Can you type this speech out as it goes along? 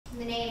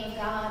the name of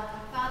God,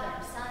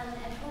 Father, Son,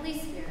 and Holy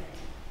Spirit.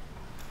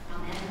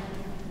 Amen.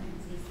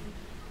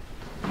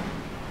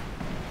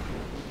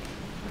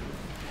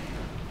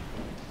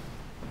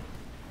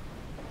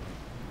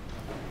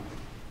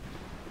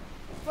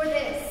 For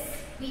this,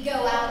 we go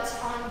out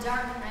on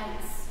dark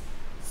nights,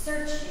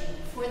 searching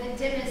for the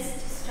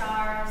dimmest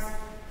stars,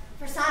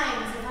 for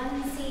signs of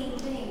unseen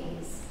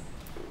things,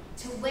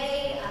 to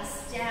weigh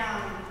us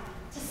down,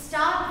 to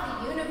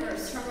stop the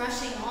universe from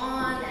rushing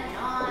on and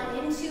on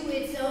into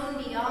its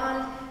own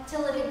beyond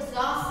till it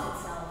exhausts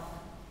itself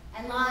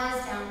and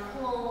lies down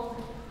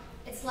cold,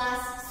 its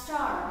last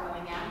star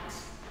going out.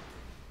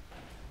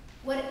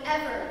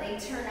 Whatever they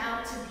turn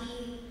out to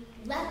be,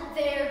 let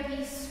there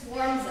be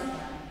swarms of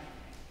them,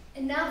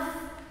 enough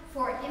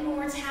for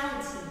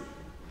immortality,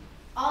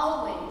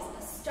 always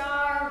a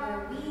star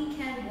where we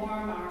can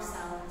warm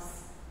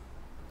ourselves.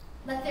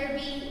 Let there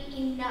be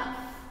enough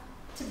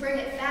to bring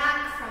it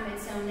back from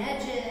its own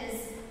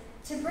edges,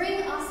 to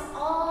bring us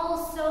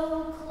all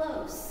so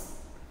close,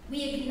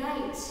 we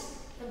ignite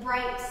the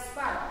bright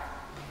spark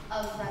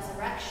of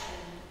resurrection.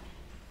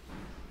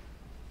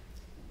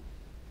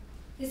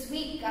 This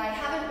week, I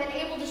haven't been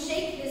able to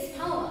shake this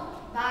poem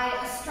by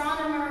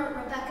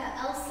astronomer Rebecca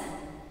Elson,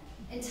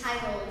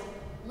 entitled,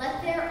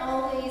 "Let There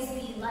Always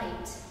Be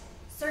Light,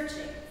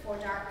 Searching for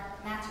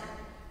Dark Matter."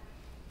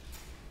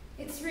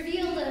 It's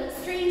revealed a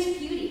strange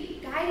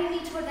beauty, guiding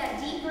me toward that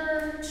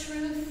deeper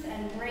truth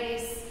and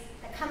grace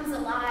that comes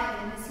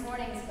alive in this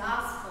morning's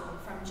gospel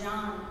from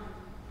John.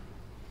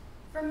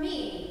 For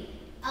me,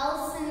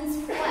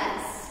 Elson's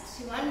quest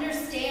to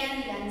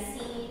understand the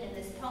unseen in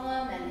this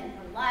poem and in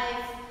her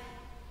life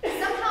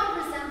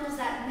somehow resembles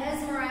that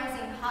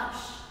mesmerizing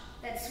hush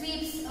that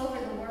sweeps over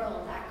the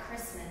world at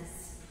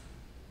Christmas.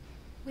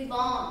 We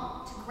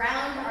long to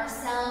ground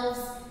ourselves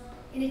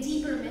in a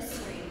deeper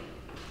mystery,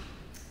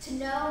 to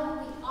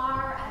know we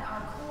are at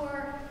our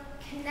core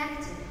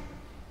connected,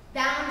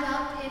 bound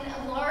up in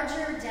a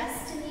larger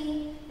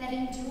destiny that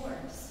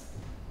endures.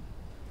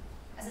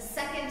 As a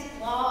second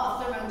law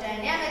of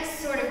thermodynamics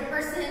sort of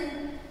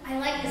person, I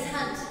like this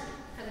hunt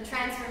for the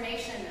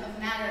transformation of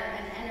matter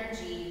and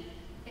energy.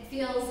 It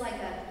feels like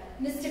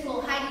a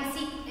mystical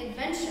hide-and-seek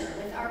adventure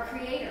with our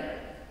Creator,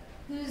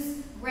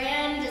 whose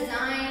grand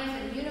design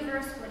for the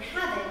universe would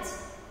have it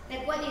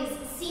that what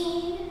is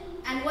seen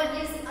and what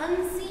is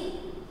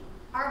unseen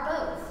are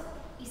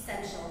both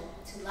essential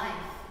to life.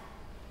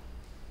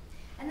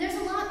 And there's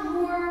a lot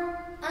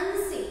more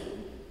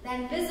unseen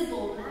than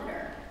visible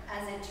matter,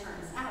 as it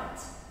turns out.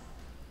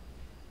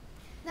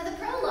 Now, the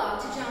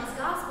prologue to John's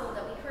Gospel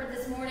that we heard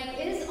this morning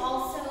is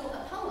also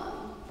a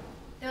poem,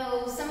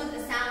 though some of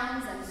the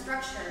sounds and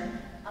structure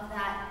of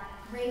that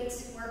great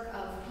work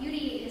of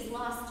beauty is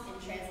lost in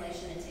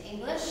translation into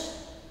English.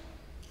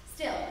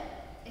 Still,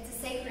 it's a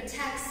sacred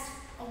text,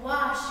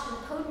 awash in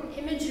potent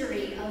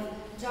imagery of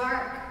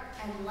dark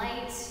and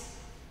light,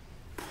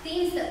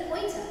 themes that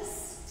point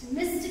us to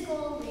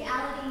mystical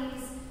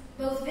realities,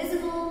 both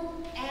visible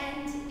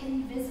and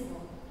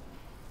invisible.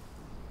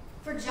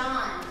 For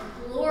John,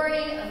 the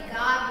glory of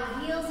God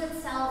reveals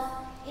itself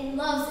in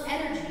love's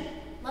energy,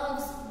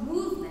 love's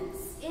movements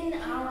in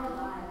our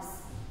lives.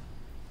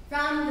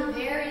 From the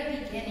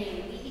very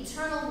beginning, the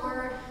eternal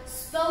Word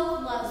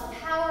spoke love's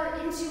power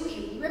into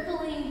a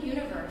rippling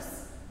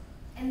universe,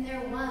 and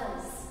there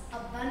was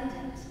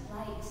abundant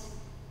light.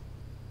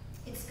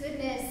 Its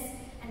goodness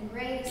and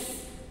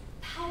grace,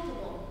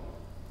 palpable,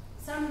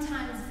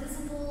 sometimes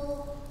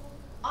visible,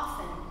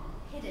 often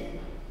hidden.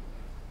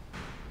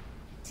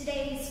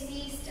 Today's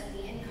feast of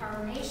the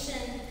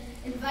Incarnation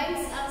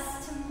invites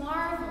us to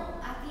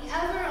marvel at the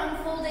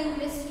ever-unfolding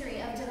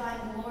mystery of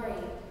divine glory,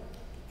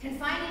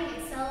 confining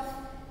itself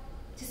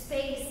to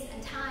space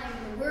and time,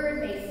 the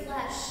Word made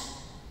flesh,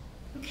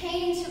 who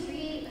came to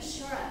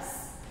reassure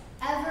us,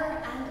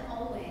 ever and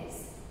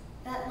always,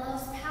 that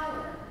love's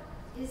power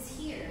is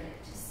here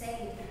to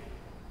save.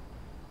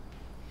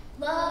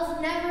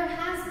 Love never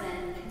has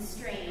been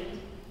constrained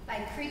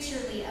by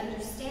creaturely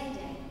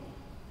understanding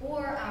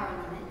or our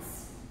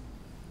limits.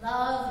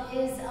 Love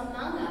is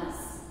among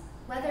us,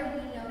 whether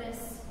we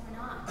notice or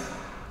not.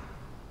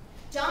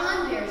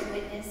 John bears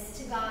witness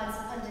to God's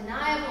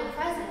undeniable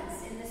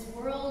presence in this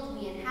world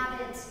we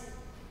inhabit,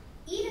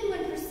 even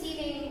when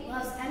perceiving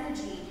love's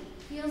energy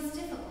feels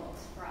difficult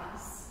for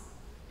us.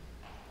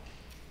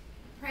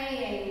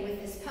 Praying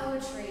with this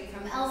poetry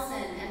from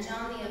Elson and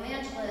John the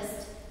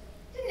Evangelist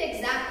didn't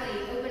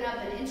exactly open up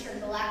an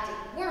intergalactic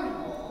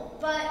wormhole,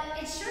 but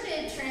it sure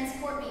did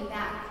transport me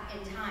back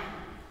in time.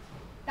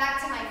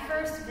 Back to my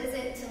first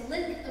visit to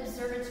Lick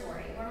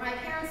Observatory, where my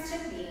parents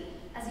took me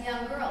as a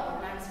young girl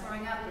when I was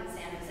growing up in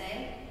San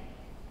Jose.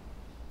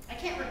 I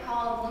can't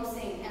recall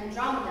glimpsing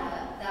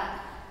Andromeda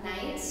that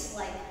night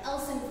like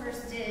Elson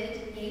first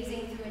did,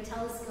 gazing through a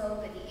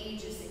telescope at the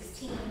age of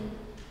 16.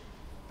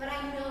 But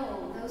I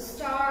know those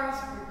stars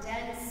were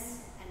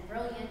dense and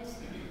brilliant.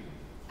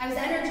 I was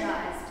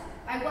energized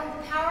by what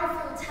the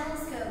powerful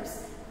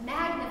telescopes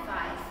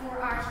magnified for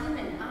our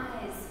human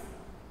eyes.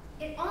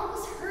 It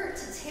almost hurt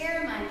to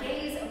tear my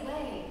gaze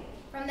away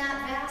from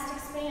that vast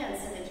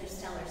expanse of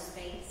interstellar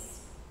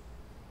space.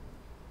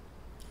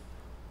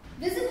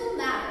 Visible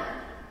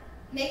matter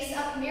makes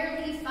up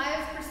merely 5%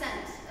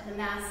 of the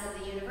mass of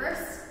the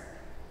universe,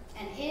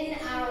 and in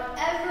our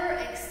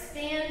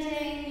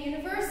ever-expanding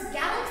universe,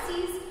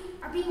 galaxies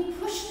are being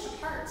pushed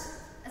apart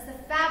as the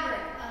fabric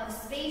of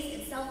space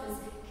itself is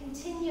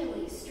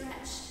continually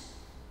stretched.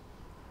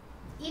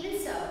 Even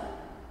so,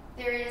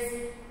 there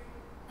is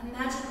a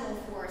magical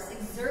force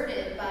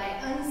exerted by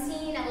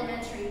unseen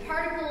elementary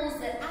particles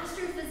that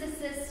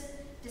astrophysicists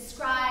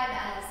describe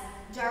as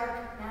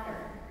dark matter.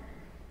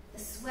 The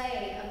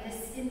sway of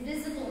this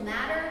invisible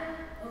matter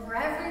over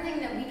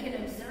everything that we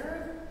can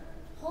observe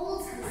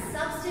holds the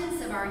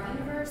substance of our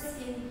universe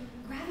in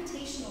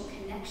gravitational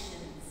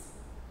connections.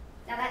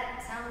 Now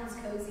that sounds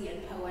cozy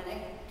and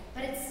poetic,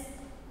 but it's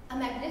a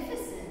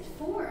magnificent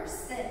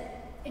force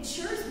that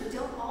ensures we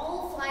don't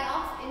all fly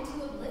off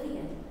into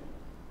oblivion.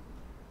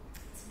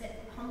 It's a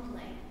bit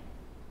humbling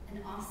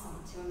and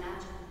awesome to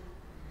imagine.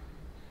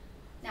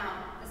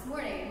 Now, this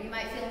morning, you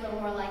might feel a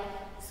little more like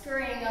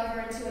scurrying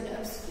over into an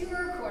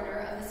obscure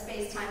corner of the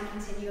space-time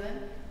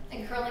continuum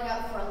and curling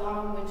up for a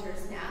long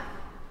winter's nap.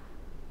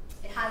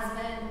 It has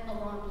been a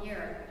long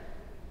year,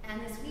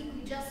 and this week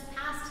we just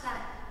passed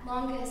that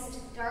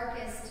longest,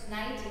 darkest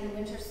night in the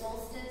winter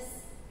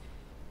solstice.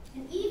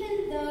 And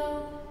even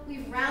though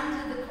we've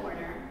rounded the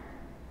corner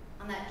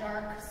on that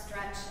dark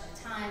stretch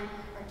of time,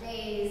 our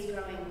days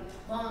growing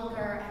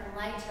longer and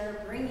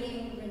lighter,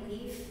 bringing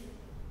relief,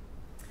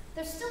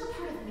 there's still a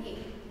part of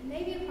me, and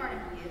maybe a part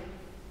of you,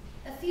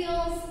 that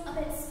feels a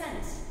bit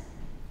spent,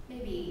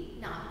 maybe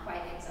not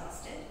quite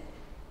exhausted.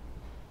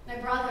 My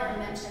brother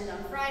mentioned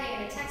on Friday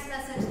in a text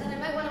message that I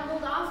might want to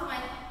hold off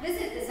my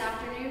visit this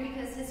afternoon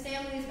because his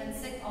family's been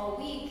sick all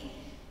week.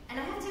 And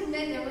I have to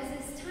admit, there was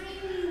this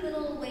tiny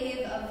little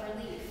wave of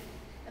relief,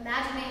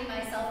 imagining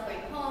myself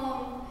going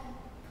home,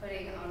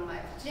 putting on my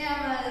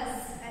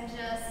pajamas, and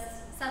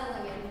just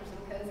settling in for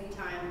some cozy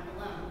time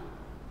alone.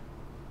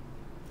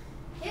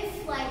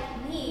 If,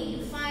 like me,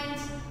 you find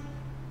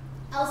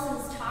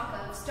Elson's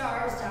talk of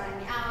stars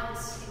dying out,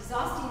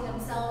 exhausting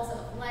themselves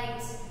of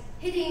light,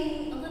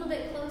 hitting a little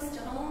bit close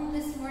to home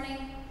this morning,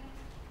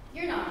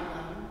 you're not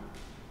alone.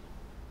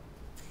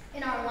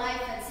 In our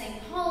life at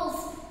St.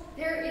 Paul's,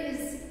 there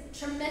is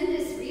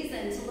tremendous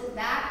reason to look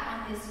back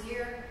on this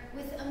year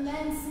with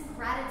immense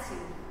gratitude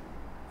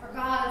for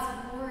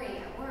God's glory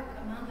at work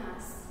among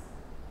us.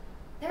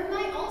 There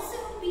might also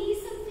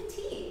be some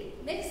fatigue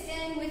mixed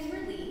in with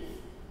relief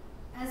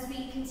as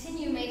we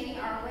continue making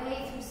our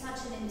way through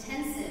such an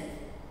intensive,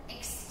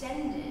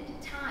 extended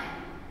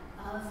time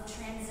of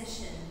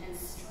transition and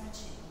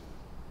stretching.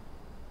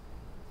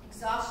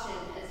 Exhaustion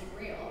is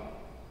real,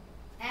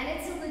 and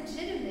it's a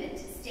legitimate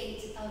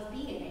state of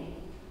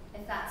being,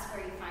 if that's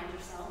where you find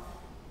yourself.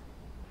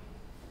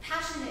 The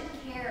passionate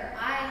care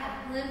I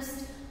have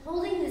glimpsed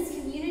holding this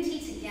community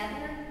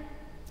together,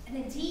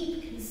 and a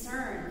deep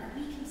concern that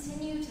we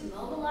continue to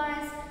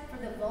mobilize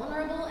for the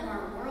vulnerable in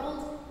our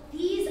world,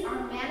 these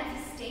are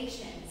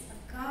manifestations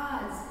of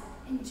God's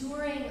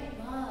enduring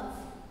love,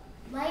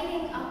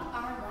 lighting up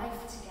our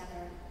life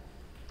together.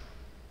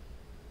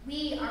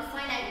 We are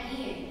finite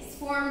beings,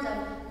 formed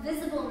of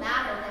visible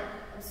matter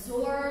that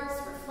absorbs,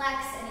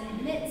 reflects, and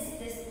emits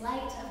this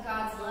light of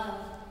God's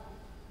love.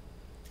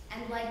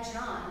 And like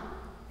John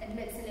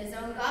admits in his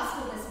own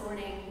gospel this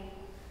morning,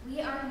 we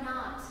are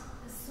not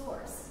the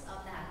source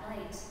of that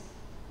light.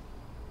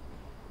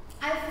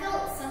 I've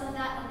felt some of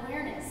that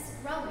awareness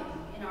growing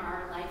in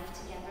our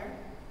life together.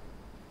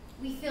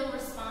 We feel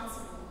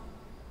responsible,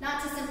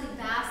 not to simply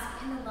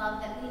bask in the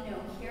love that we know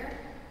here.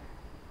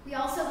 We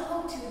also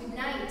hope to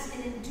ignite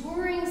an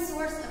enduring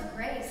source of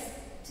grace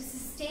to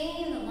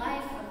sustain the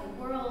life of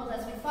the world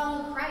as we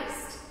follow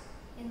Christ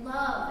in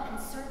love and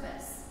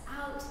service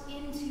out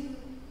into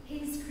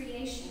his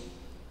creation.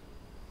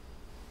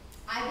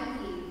 I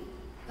believe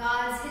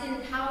God's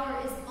hidden power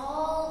is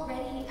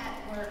already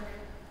at work,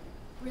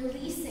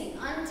 releasing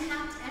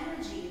untapped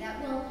energy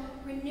that will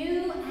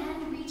renew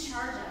and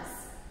recharge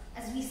us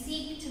as we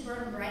seek to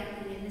burn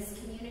brightly in this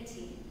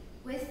community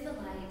with the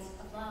light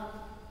of love.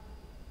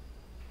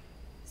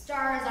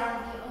 Stars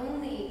aren't the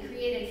only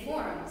created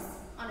forms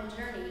on a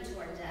journey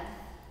toward death.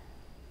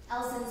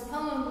 Elson's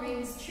poem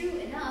rings true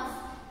enough,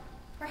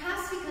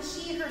 perhaps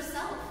because she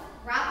herself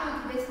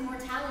grappled with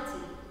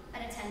mortality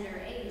at a tender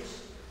age.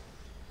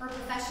 Her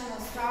professional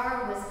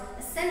star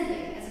was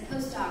ascending as a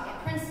postdoc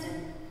at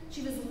Princeton.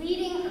 She was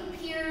leading her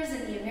peers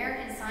in the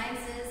American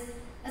sciences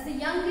as the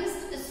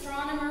youngest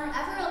astronomer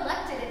ever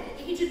elected at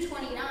the age of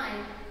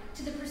 29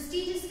 to the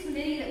prestigious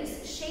committee that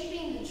was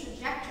shaping the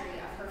trajectory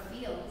of her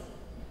field.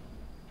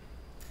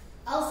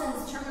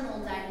 Elson's terminal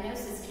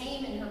diagnosis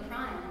came in her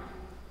prime.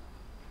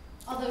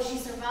 Although she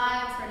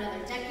survived for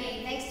another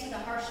decade thanks to the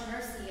harsh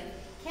mercy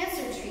of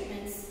cancer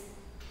treatments,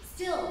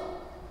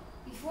 still,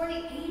 before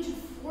the age of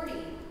 40,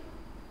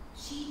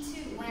 she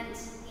too went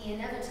the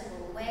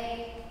inevitable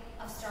way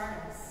of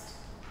stardust.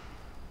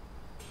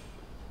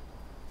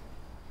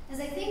 As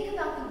I think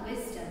about the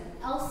wisdom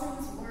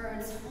Elson's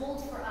words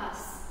hold for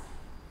us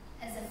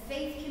as a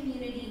faith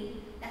community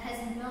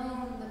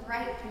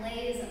bright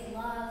blaze of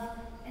love,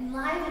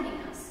 enlivening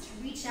us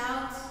to reach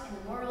out in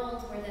a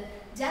world where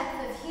the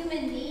depth of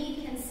human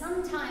need can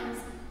sometimes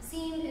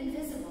seem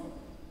invisible.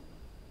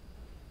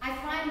 I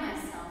find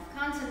myself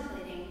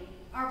contemplating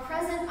our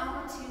present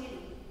opportunity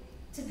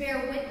to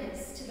bear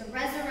witness to the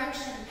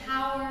resurrection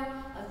power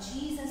of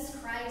Jesus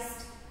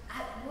Christ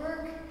at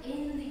work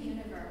in the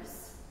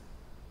universe.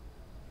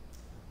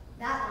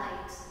 That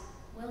light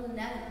will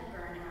never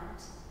burn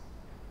out.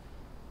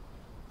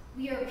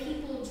 We are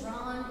people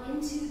drawn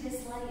into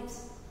this light,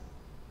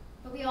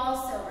 but we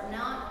also are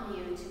not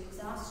immune to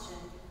exhaustion.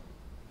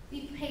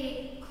 We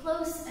pay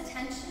close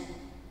attention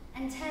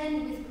and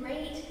tend with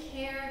great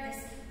care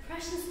this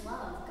precious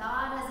love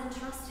God has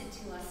entrusted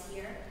to us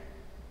here.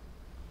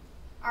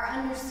 Our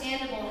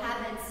understandable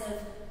habits of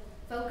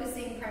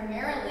focusing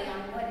primarily on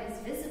what is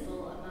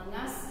visible among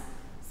us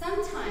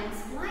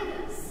sometimes blind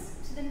us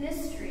to the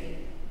mystery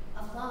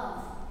of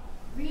love,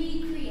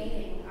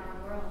 recreating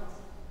our world.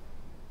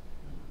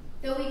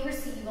 Though we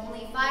perceive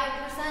only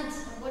 5%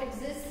 of what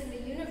exists in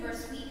the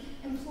universe, we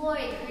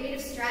employ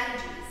creative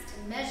strategies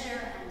to measure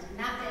and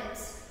map it.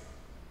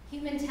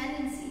 Human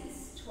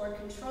tendencies toward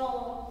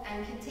control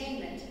and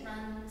containment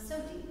run so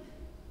deep.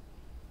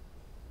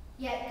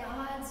 Yet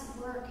God's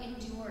work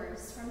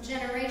endures from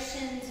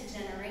generation to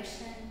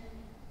generation.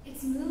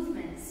 Its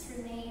movements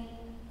remain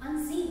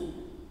unseen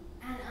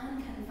and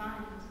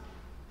unconfined.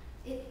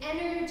 It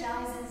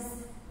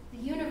energizes the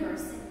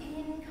universe in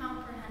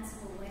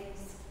incomprehensible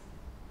ways.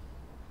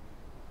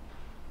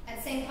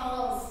 At St.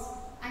 Paul's,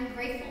 I'm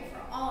grateful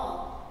for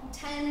all who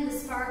tend the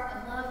spark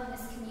of love in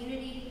this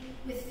community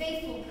with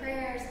faithful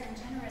prayers and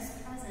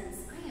generous presence.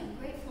 I am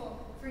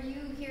grateful for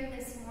you here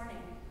this morning.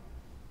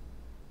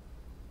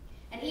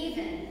 And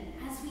even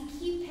as we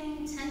keep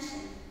paying attention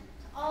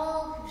to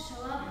all who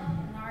show up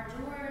in our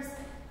doors,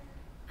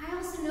 I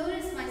also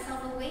notice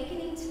myself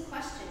awakening to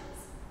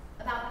questions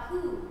about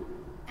who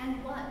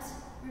and what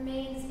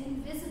remains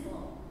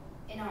invisible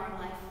in our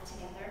life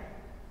together.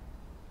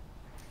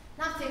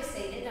 Not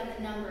fixated on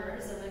the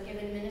numbers of a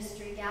given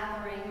ministry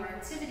gathering or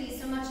activity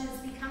so much as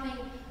becoming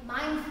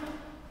mindful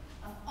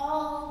of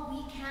all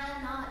we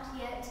cannot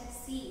yet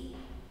see.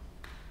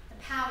 The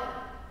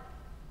power,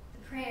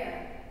 the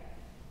prayer,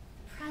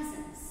 the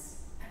presence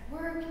at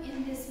work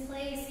in this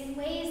place in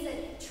ways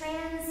that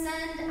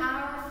transcend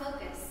our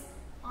focus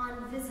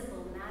on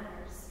visible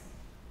matters.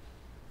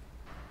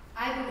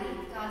 I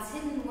believe God's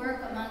hidden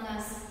work among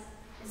us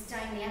is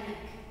dynamic.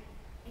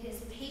 It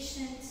is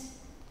patient.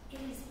 It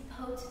is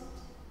potent.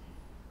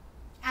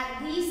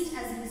 At least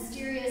as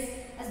mysterious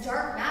as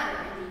dark matter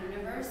in the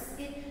universe,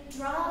 it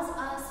draws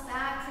us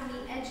back from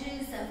the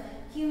edges of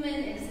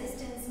human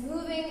existence,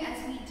 moving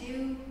as we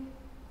do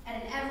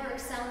at an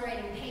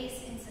ever-accelerating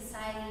pace in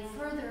society,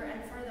 further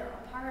and further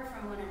apart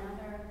from one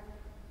another.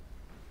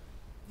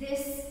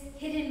 This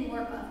hidden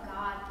work of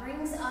God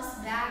brings us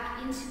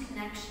back into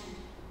connection.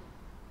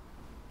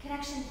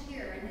 Connection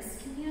here in this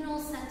communal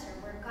center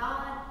where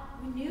God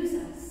renews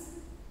us,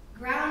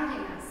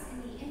 grounding us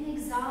in the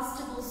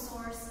inexhaustible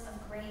source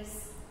of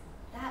grace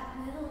that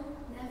will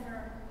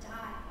never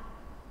die.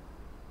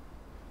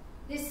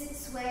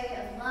 This sway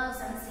of love's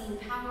unseen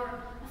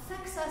power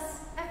affects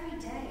us every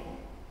day,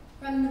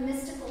 from the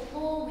mystical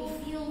pull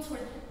we feel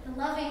toward the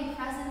loving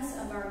presence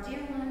of our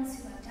dear ones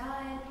who have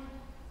died,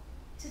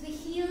 to the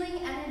healing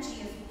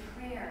energy of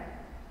prayer,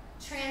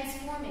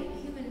 transforming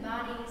human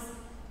bodies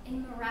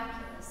in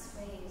miraculous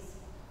ways.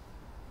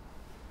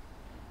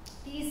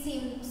 These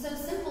seem so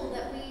simple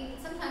that we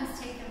sometimes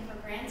take them for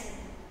granted.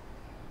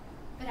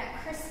 But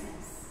at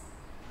Christmas,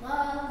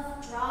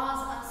 love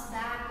draws us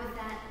back with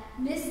that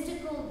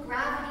mystical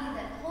gravity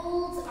that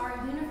holds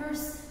our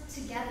universe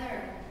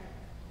together,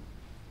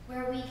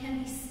 where we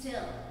can be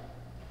still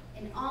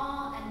in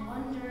awe and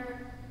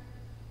wonder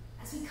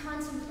as we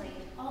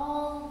contemplate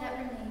all that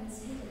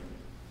remains hidden.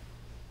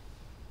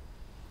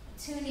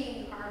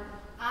 Tuning our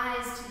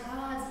eyes to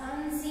God's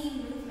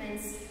unseen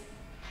movements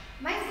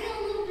might feel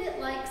a little bit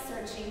like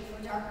searching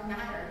for darker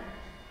matter.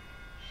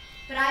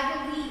 But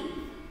I believe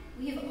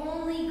we have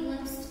only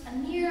glimpsed a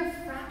mere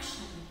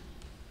fraction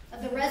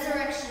of the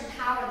resurrection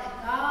power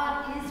that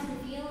God is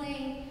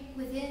revealing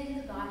within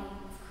the body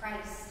of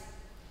Christ.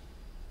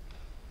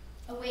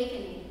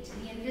 Awakening to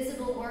the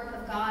invisible work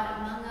of God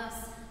among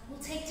us will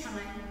take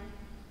time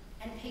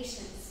and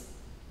patience.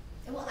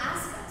 It will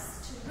ask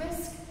us to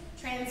risk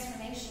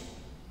transformation.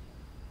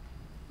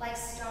 Like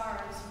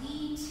stars,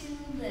 we too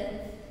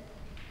live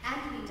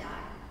and we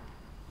die.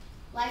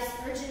 Life's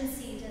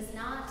urgency does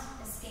not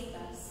escape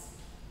us.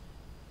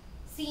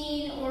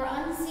 Seen or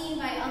unseen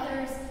by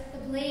others, the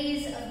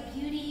blaze of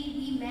beauty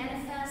we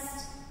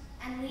manifest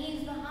and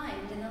leave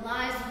behind in the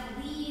lives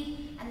we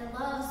lead and the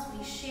loves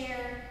we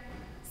share,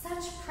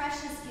 such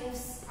precious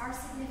gifts are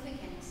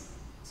significant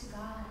to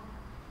God.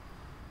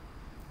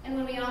 And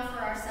when we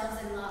offer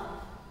ourselves in love,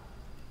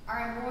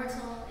 our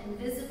immortal,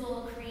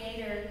 invisible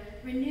Creator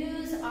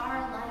renews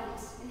our light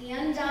in the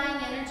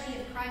undying energy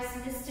of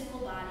Christ's mystical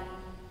body,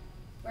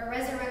 where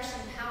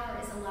resurrection power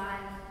is alive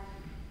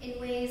in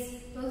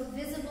ways both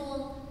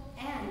visible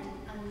and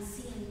unseen.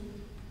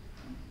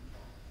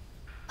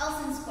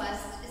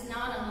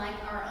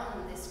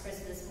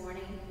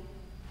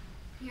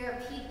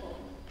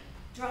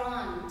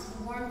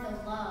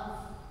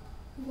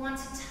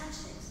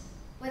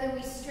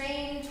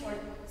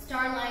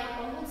 starlight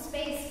will hold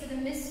space for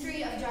the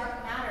mystery of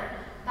dark matter,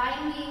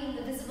 binding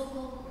the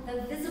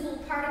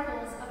visible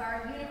particles of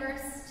our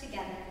universe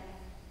together.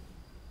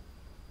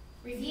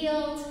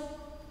 Revealed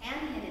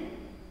and hidden,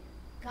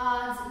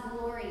 God's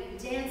glory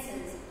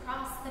dances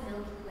across the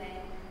Milky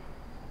Way.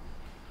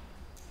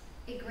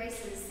 It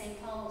graces St.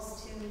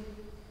 Paul's tomb.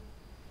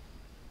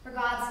 For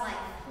God's life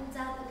holds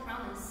out the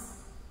promise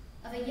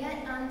of a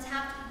yet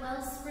untapped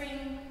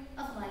wellspring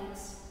of light,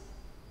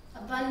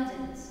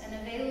 abundant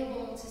and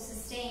available to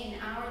sustain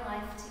our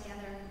life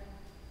together.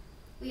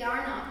 We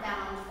are not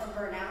bound or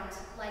burnt out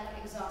like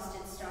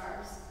exhausted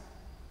stars.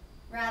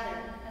 Rather,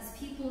 as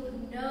people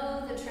who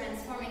know the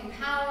transforming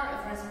power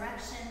of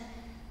resurrection,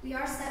 we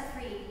are set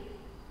free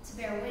to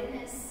bear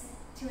witness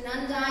to an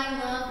undying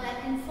love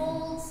that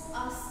enfolds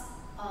us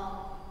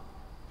all,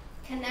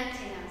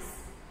 connecting us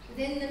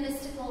within the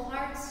mystical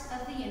heart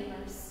of the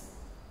universe,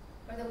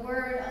 where the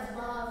word of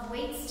love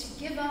waits to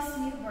give us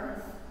new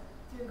birth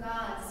through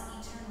God's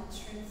eternal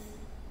truth.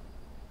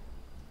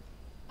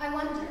 I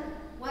wonder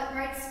what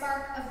bright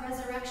spark of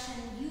resurrection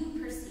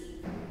you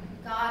perceive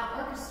God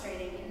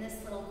orchestrating in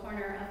this little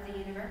corner of the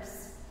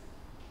universe.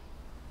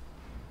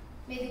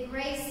 May the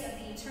grace of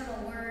the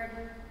eternal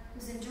word,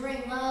 whose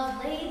enduring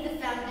love laid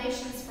the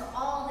foundations for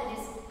all that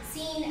is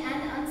seen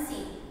and